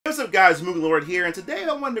What's up guys, MugenLord here, and today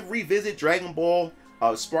I wanted to revisit Dragon Ball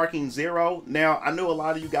Sparking Zero. Now, I know a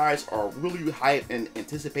lot of you guys are really hyped and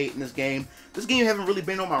anticipating this game. This game hasn't really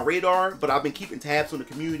been on my radar, but I've been keeping tabs on the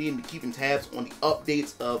community and keeping tabs on the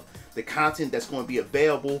updates of the content that's going to be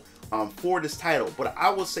available for this title. But I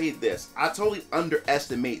will say this, I totally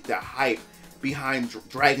underestimate the hype behind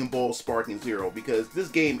Dragon Ball Sparking Zero, because this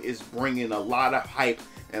game is bringing a lot of hype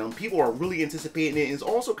and people are really anticipating it. It's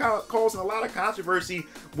also causing a lot of controversy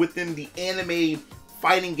within the anime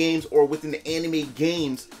fighting games or within the anime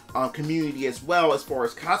games community, as well, as far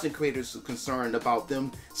as content creators are concerned about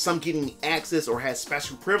them. Some getting access or has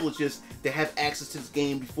special privileges to have access to this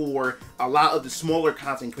game before a lot of the smaller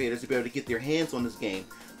content creators to be able to get their hands on this game.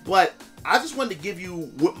 But I just wanted to give you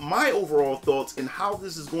what my overall thoughts and how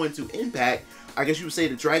this is going to impact, I guess you would say,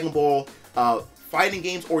 the Dragon Ball fighting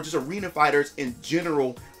games or just arena fighters in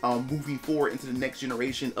general, moving forward into the next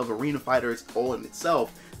generation of arena fighters all in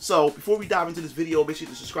itself. So before we dive into this video, make sure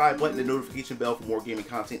to subscribe button and the notification bell for more gaming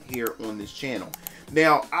content here on this channel.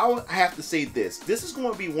 Now, I'll have to say this is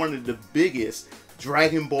going to be one of the biggest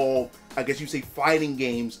Dragon Ball, I guess you say, fighting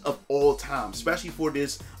games of all time, especially for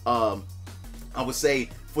this, I would say,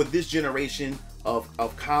 for this generation of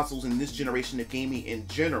consoles and this generation of gaming in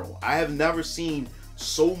general. I have never seen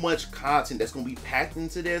so much content that's going to be packed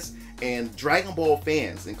into this, and Dragon Ball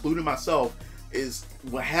fans, including myself,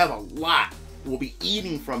 will be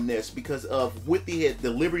eating from this because of what the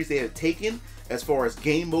liberties they have taken as far as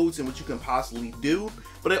game modes and what you can possibly do.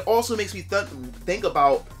 But it also makes me think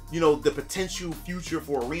about, you know, the potential future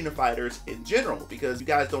for arena fighters in general, because you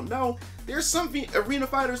guys don't know, there's some arena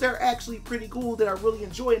fighters that are actually pretty cool that I really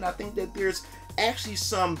enjoy, and I think that there's actually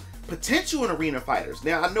some potential in arena fighters.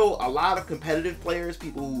 Now, I know a lot of competitive players,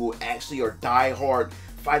 people who actually are die-hard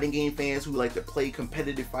fighting game fans who like to play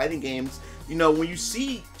competitive fighting games. You know, when you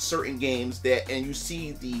see certain games and you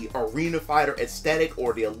see the arena fighter aesthetic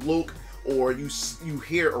or the look, or you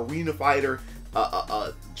hear arena fighter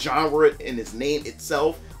genre in its name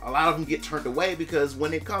itself, a lot of them get turned away, because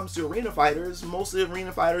when it comes to arena fighters, most of the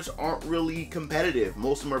arena fighters aren't really competitive.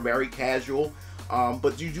 Most of them are very casual,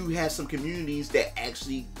 but you do have some communities that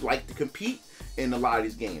actually like to compete in a lot of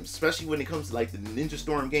these games, especially when it comes to like the Ninja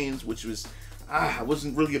Storm games, which was I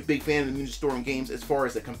wasn't really a big fan of the Ninja Storm games as far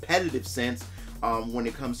as a competitive sense when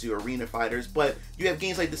it comes to arena fighters. But you have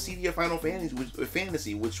games like the CD of Final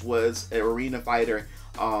Fantasy, which was an arena fighter,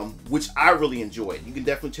 which I really enjoyed. You can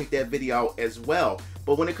definitely check that video out as well.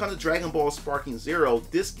 But when it comes to Dragon Ball Sparking Zero,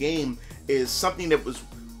 this game is something that was,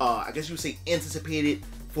 I guess you would say, anticipated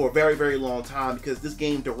for a very, very long time, because this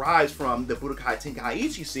game derives from the Budokai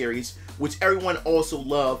Tenkaichi series, which everyone also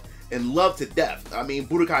loved and loved to death. I mean,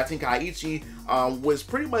 Budokai Tenkaichi was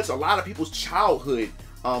pretty much a lot of people's childhood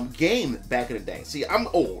game back in the day. See, I'm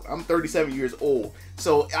old. I'm 37 years old,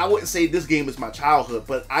 so I wouldn't say this game is my childhood,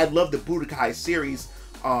 but I love the Budokai series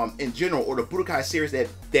in general, or the Budokai series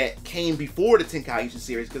that came before the Tenkaichi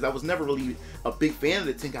series, because I was never really a big fan of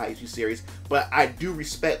the Tenkaichi series, but I do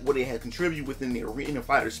respect what it had contributed within the arena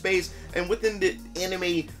fighter space and within the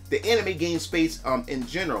anime game space in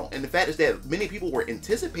general. And the fact is that many people were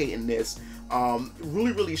anticipating this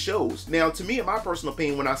really shows. Now, to me, in my personal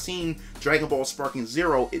opinion, when I seen Dragon Ball Sparking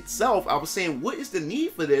Zero itself, I was saying, what is the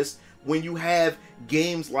need for this when you have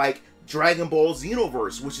games like Dragon Ball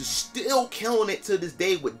Xenoverse, which is still killing it to this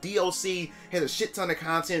day with DLC, has a shit ton of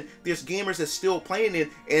content. There's gamers that's still playing it,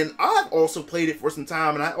 and I've also played it for some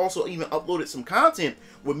time, and I also even uploaded some content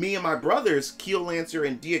with me and my brothers, Keel Lancer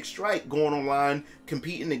and DX Strike, going online,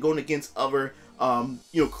 competing and going against other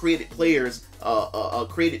you know, created players,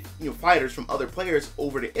 fighters from other players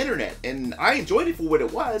over the internet. And I enjoyed it for what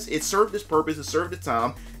it was. It served its purpose, it served the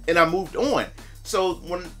time, and I moved on. So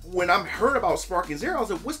when I heard about Sparking Zero, I was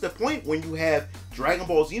like, what's the point when you have Dragon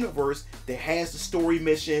Ball Xenoverse that has the story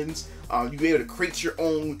missions, you be able to create your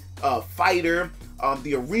own fighter,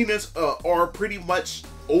 the arenas are pretty much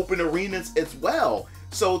open arenas as well.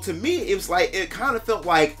 So to me, it was like, it kind of felt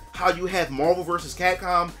like how you have Marvel vs.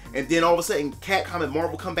 Capcom, and then all of a sudden Capcom and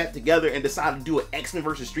Marvel come back together and decide to do an X-Men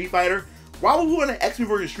vs. Street Fighter. Why would we want an X-Men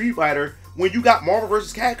vs. Street Fighter when you got Marvel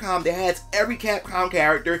vs. Capcom that has every Capcom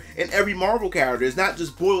character and every Marvel character? It's not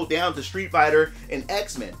just boiled down to Street Fighter and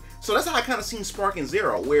X-Men. So that's how I kind of seen Sparking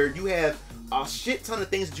Zero, where you have a shit ton of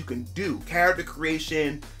things that you can do. Character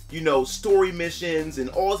creation, you know, story missions, and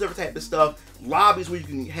all this other type of stuff. Lobbies where you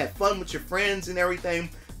can have fun with your friends and everything.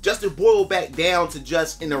 Just to boil back down to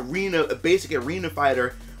just an arena, a basic arena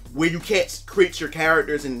fighter, where you can't create your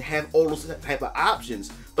characters and have all those type of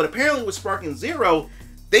options. But apparently with Sparking Zero,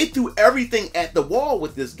 they threw everything at the wall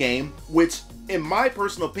with this game, which in my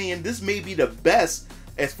personal opinion, this may be the best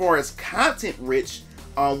as far as content rich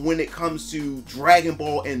when it comes to Dragon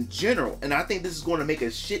Ball in general. And I think this is going to make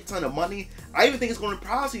a shit ton of money. I even think it's going to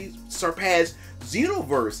probably surpass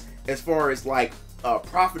Xenoverse as far as like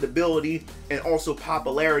profitability and also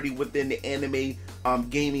popularity within the anime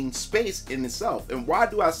gaming space in itself. And why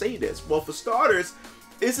do I say this? Well, for starters,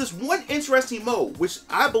 it's this one interesting mode which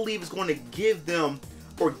I believe is going to give them,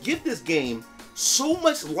 or give this game, so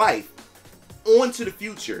much life onto the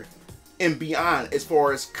future and beyond as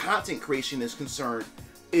far as content creation is concerned,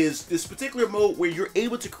 is this particular mode where you're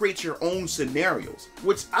able to create your own scenarios,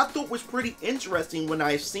 which I thought was pretty interesting when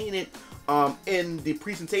I seen it in the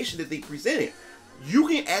presentation that they presented. You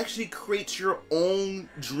can actually create your own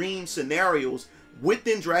dream scenarios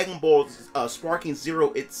within Dragon Ball Sparking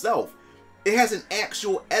Zero itself. It has an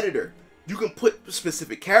actual editor. You can put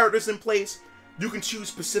specific characters in place. You can choose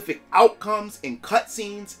specific outcomes and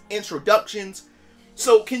cutscenes, introductions.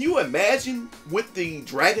 So can you imagine what the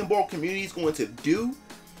Dragon Ball community is going to do?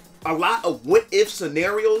 A lot of what-if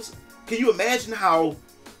scenarios. Can you imagine how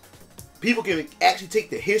people can actually take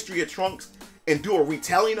the history of Trunks and do a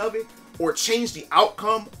retelling of it, or change the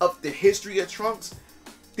outcome of the history of Trunks?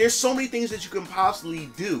 There's so many things that you can possibly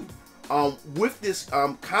do with this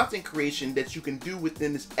content creation that you can do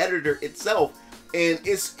within this editor itself, and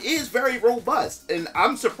it is very robust, and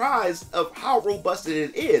I'm surprised of how robust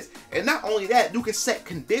it is. And not only that, you can set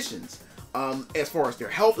conditions as far as their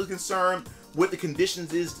health is concerned, what the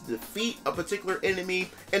conditions is to defeat a particular enemy,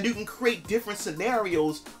 and you can create different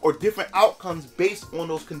scenarios or different outcomes based on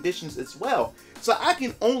those conditions as well. So I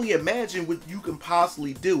can only imagine what you can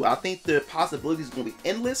possibly do. I think the possibilities are going to be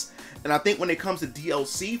endless, and I think when it comes to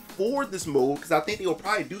DLC for this mode, because I think they will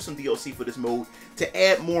probably do some DLC for this mode to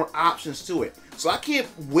add more options to it. So I can't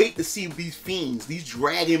wait to see what these fiends, these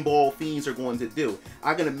Dragon Ball fiends, are going to do.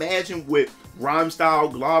 I can imagine what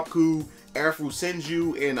Rhymestyle, Globku, Afro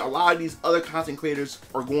Senju, and a lot of these other content creators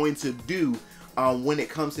are going to do when it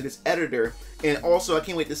comes to this editor. And also, I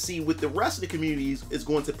can't wait to see what the rest of the communities is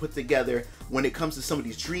going to put together when it comes to some of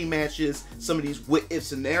these dream matches, some of these what-if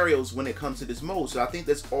scenarios when it comes to this mode. So I think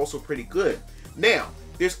that's also pretty good. Now,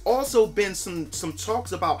 there's also been some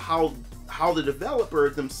talks about how the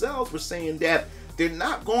developers themselves were saying that they're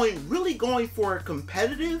not really going for a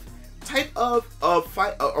competitive type of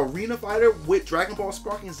arena fighter with Dragon Ball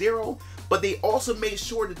Sparking Zero, but they also made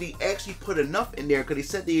sure that they actually put enough in there, because they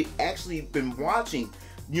said they actually been watching,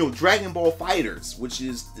 you know, Dragon Ball Fighters, which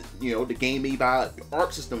is, you know, the game made by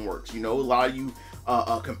Arc System Works. You know, a lot of you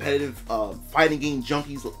competitive fighting game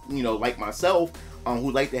junkies, you know, like myself,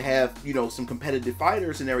 who like to have, you know, some competitive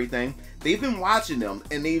fighters and everything. They've been watching them,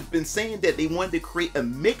 and they've been saying that they wanted to create a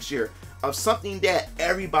mixture of something that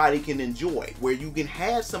everybody can enjoy, where you can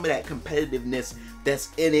have some of that competitiveness that's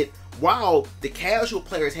in it, while the casual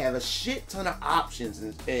players have a shit ton of options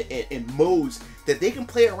and modes that they can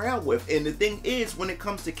play around with. And the thing is, when it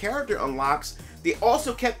comes to character unlocks, they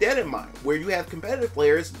also kept that in mind, where you have competitive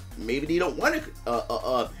players, maybe they don't want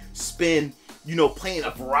to spend, you know, playing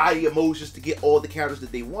a variety of modes just to get all the characters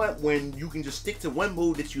that they want, when you can just stick to one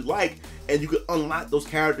mode that you like, and you can unlock those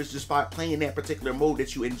characters just by playing that particular mode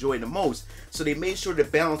that you enjoy the most. So they made sure to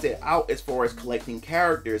balance it out as far as collecting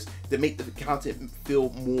characters to make the content feel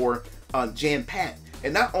more jam-packed.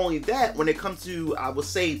 And not only that, when it comes to, I would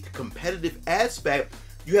say, the competitive aspect,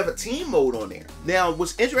 you have a team mode on there. Now,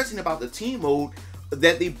 what's interesting about the team mode,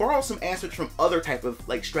 that they borrow some aspects from other type of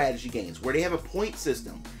like strategy games, where they have a point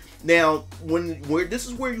system. Now, where this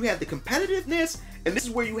is where you have the competitiveness, and this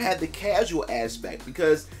is where you have the casual aspect,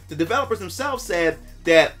 because the developers themselves said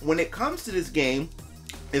that when it comes to this game,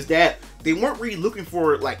 is that they weren't really looking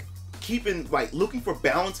for looking for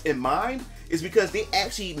balance in mind, is because they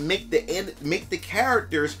actually make the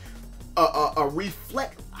characters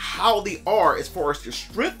reflect how they are as far as their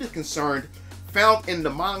strength is concerned, found in the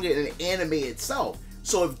manga and the anime itself.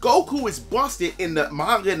 So if Goku is busted in the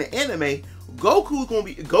manga and the anime,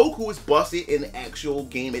 Goku is busted in the actual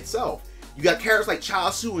game itself. You got characters like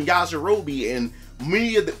Chaozu and Yajirobe and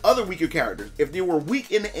many of the other weaker characters. If they were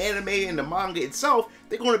weak in the anime and the manga itself,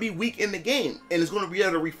 they're going to be weak in the game, and it's going to be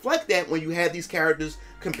able to reflect that when you have these characters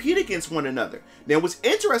compete against one another. Now, what's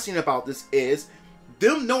interesting about this is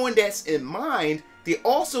them knowing that's in mind. They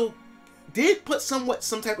also did put some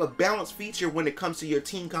type of balance feature when it comes to your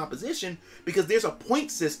team composition, because there's a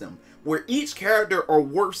point system where each character are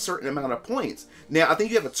worth a certain amount of points. Now, I think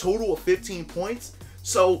you have a total of 15 points,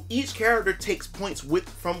 so each character takes points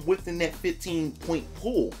from within that 15-point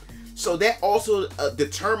pool. So that also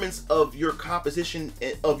determines of your composition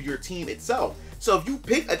of your team itself. So if you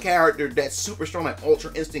pick a character that's super strong like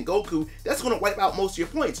Ultra Instinct Goku, that's going to wipe out most of your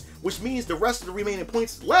points, which means the rest of the remaining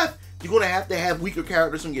points left, you're going to have weaker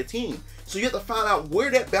characters on your team. So you have to find out where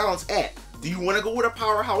that balance at. Do you want to go with a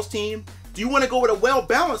powerhouse team? Do you want to go with a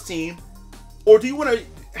well-balanced team? Or do you want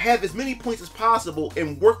to have as many points as possible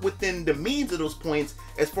and work within the means of those points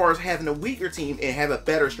as far as having a weaker team and have a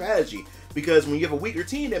better strategy? Because when you have a weaker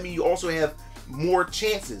team, that means you also have more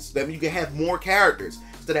chances. That means you can have more characters.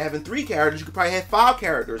 Instead of having 3 characters, you could probably have 5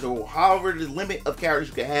 characters, or however the limit of characters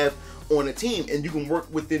you can have on a team, and you can work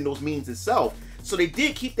within those means itself. So they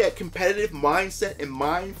did keep that competitive mindset in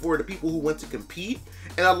mind for the people who want to compete.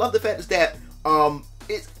 And I love the fact is that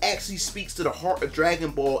it actually speaks to the heart of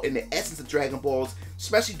Dragon Ball and the essence of Dragon Balls,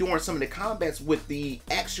 especially during some of the combats with the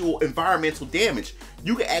actual environmental damage.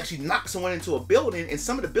 You can actually knock someone into a building, and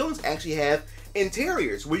some of the buildings actually have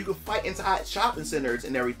interiors where you can fight inside shopping centers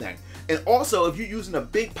and everything. And also, if you're using a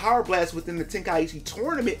big power blast within the Tenkaichi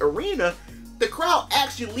tournament arena, the crowd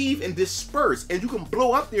actually leave and disperse, and you can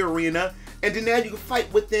blow up the arena, and then now you can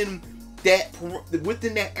fight within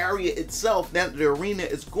that area itself. Now the arena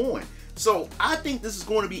is going. So I think this is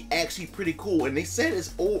going to be actually pretty cool. And they said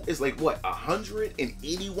it's like what,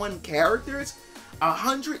 181 characters?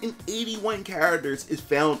 181 characters is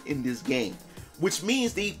found in this game, which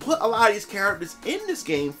means they put a lot of these characters in this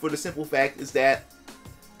game for the simple fact is that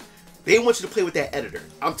they want you to play with that editor.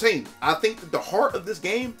 I'm telling you, I think that the heart of this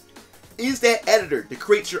game is that editor to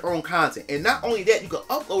create your own content. And not only that, you can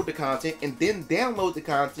upload the content and then download the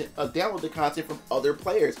content from other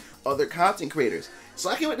players, other content creators. So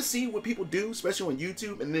I can't wait to see what people do, especially on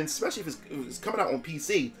YouTube, and then especially if it's coming out on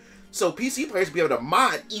PC. So PC players will be able to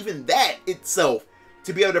mod even that itself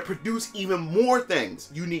to be able to produce even more things,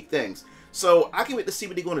 unique things. So I can't wait to see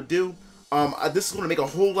what they're going to do. This is going to make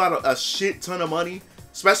a shit ton of money.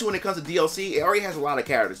 Especially when it comes to DLC, it already has a lot of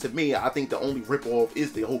characters. To me, I think the only ripoff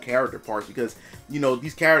is the whole character part, because, you know,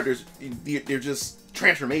 these characters, they're just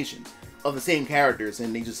transformations of the same characters,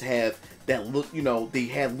 and they just have that look, you know, they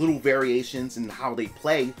have little variations in how they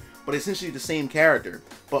play, but essentially the same character.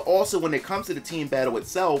 But also when it comes to the team battle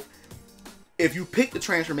itself, if you pick the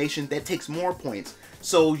transformation, that takes more points.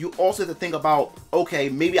 So you also have to think about, okay,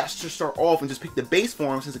 maybe I should start off and just pick the base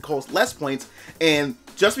form since it costs less points. And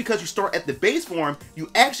just because you start at the base form, you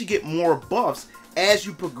actually get more buffs as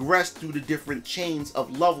you progress through the different chains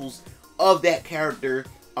of levels of that character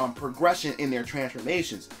progression in their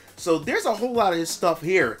transformations. So there's a whole lot of this stuff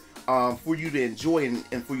here for you to enjoy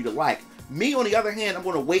and for you to like. Me, on the other hand, I'm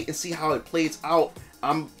going to wait and see how it plays out.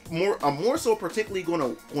 I'm more so particularly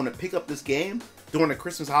going to pick up this game during the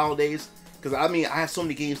Christmas holidays. Because, I mean, I have so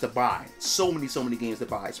many games to buy. So many games to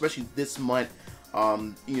buy. Especially this month,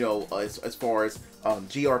 you know, as far as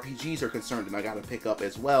JRPGs are concerned, and I got to pick up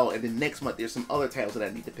as well. And then next month, there's some other titles that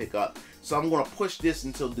I need to pick up. So I'm going to push this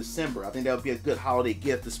until December. I think that would be a good holiday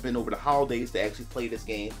gift to spend over the holidays to actually play this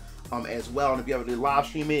game as well. And to be able to live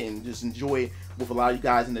stream it and just enjoy it with a lot of you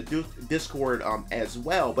guys in the Discord as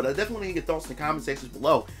well. But I definitely need your thoughts in the comment sections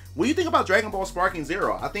below. What do you think about Dragon Ball Sparking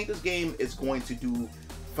Zero? I think this game is going to do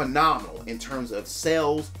phenomenal in terms of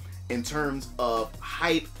sales, in terms of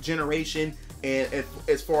hype generation, and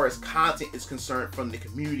as far as content is concerned from the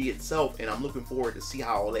community itself. And I'm looking forward to see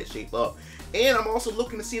how all that shape up. And I'm also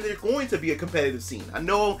looking to see if there's going to be a competitive scene. I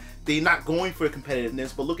know they're not going for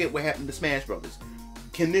competitiveness, but look at what happened to Smash Brothers.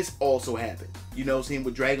 Can this also happen? You know, same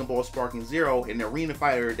with Dragon Ball Sparking Zero, an arena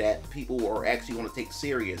fighter that people are actually going to take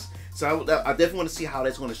serious. So I definitely want to see how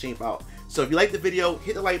that's going to shape out. So if you like the video,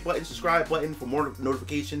 hit the like button, subscribe button for more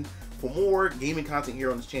notification for more gaming content here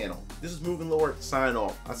on this channel. This is MugenLord signing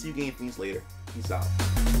off. I'll see you game fiends later. Peace out.